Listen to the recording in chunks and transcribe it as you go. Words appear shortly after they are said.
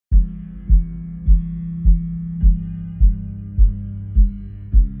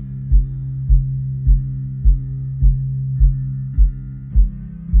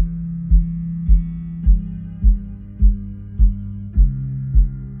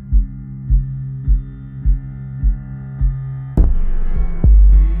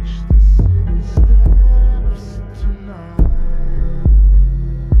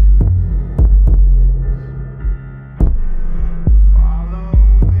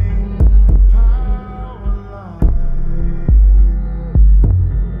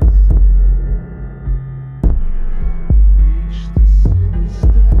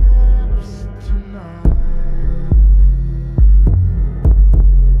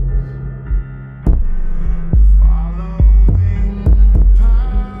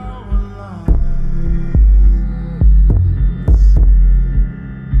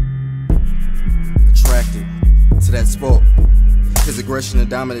aggression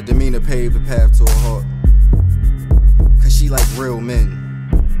and dominant demeanor paved the path to her heart. Cause she like real men.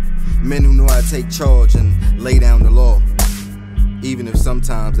 Men who know how to take charge and lay down the law. Even if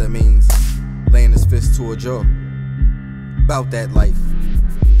sometimes that means laying his fist to her jaw. About that life.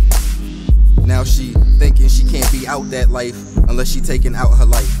 Now she thinking she can't be out that life unless she taking out her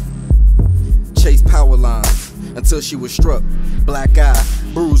life. Chase power lines until she was struck. Black eye,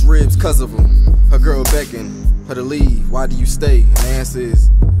 bruised ribs cause of them. Her girl beckoned her to leave. Why do you stay? And the answer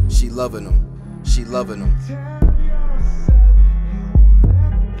is, she loving him. She loving him.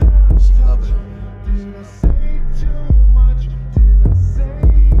 She loving him.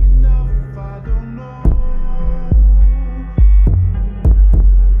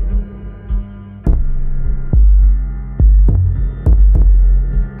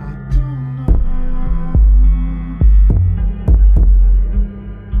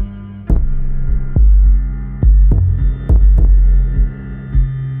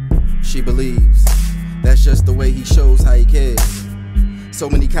 She believes that's just the way he shows how he cares. So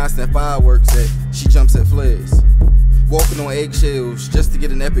many constant fireworks that she jumps at flares. Walking on eggshells just to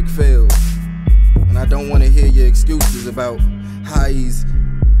get an epic fail. And I don't want to hear your excuses about how he's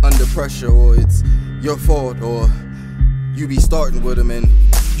under pressure, or it's your fault, or you be starting with him and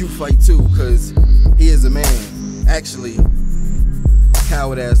you fight too, cause he is a man. Actually, a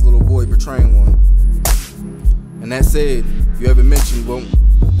coward ass little boy betraying one. And that said, you ever mentioned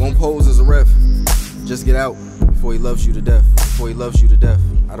won't pose as a ref. Just get out before he loves you to death. Before he loves you to death.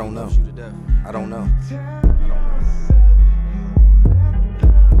 I don't know. I don't know.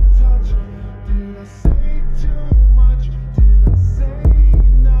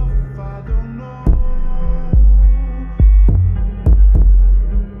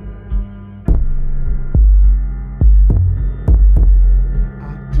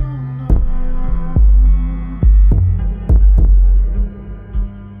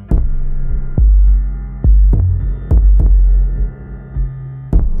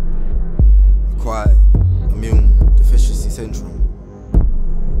 Acquired immune deficiency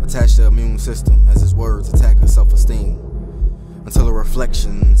syndrome. Attached to the immune system as his words attack her self-esteem. Until a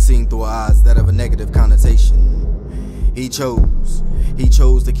reflection seen through her eyes that of a negative connotation. He chose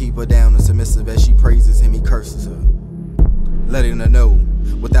to keep her down and submissive. As she praises him, he curses her, letting her know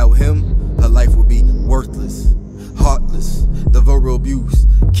without him, her life would be worthless, heartless. The verbal abuse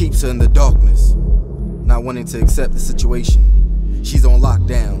keeps her in the darkness, not wanting to accept the situation. She's on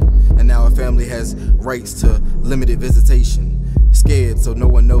lockdown, and now her family has rights to limited visitation. Scared so no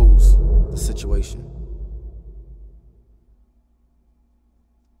one knows the situation.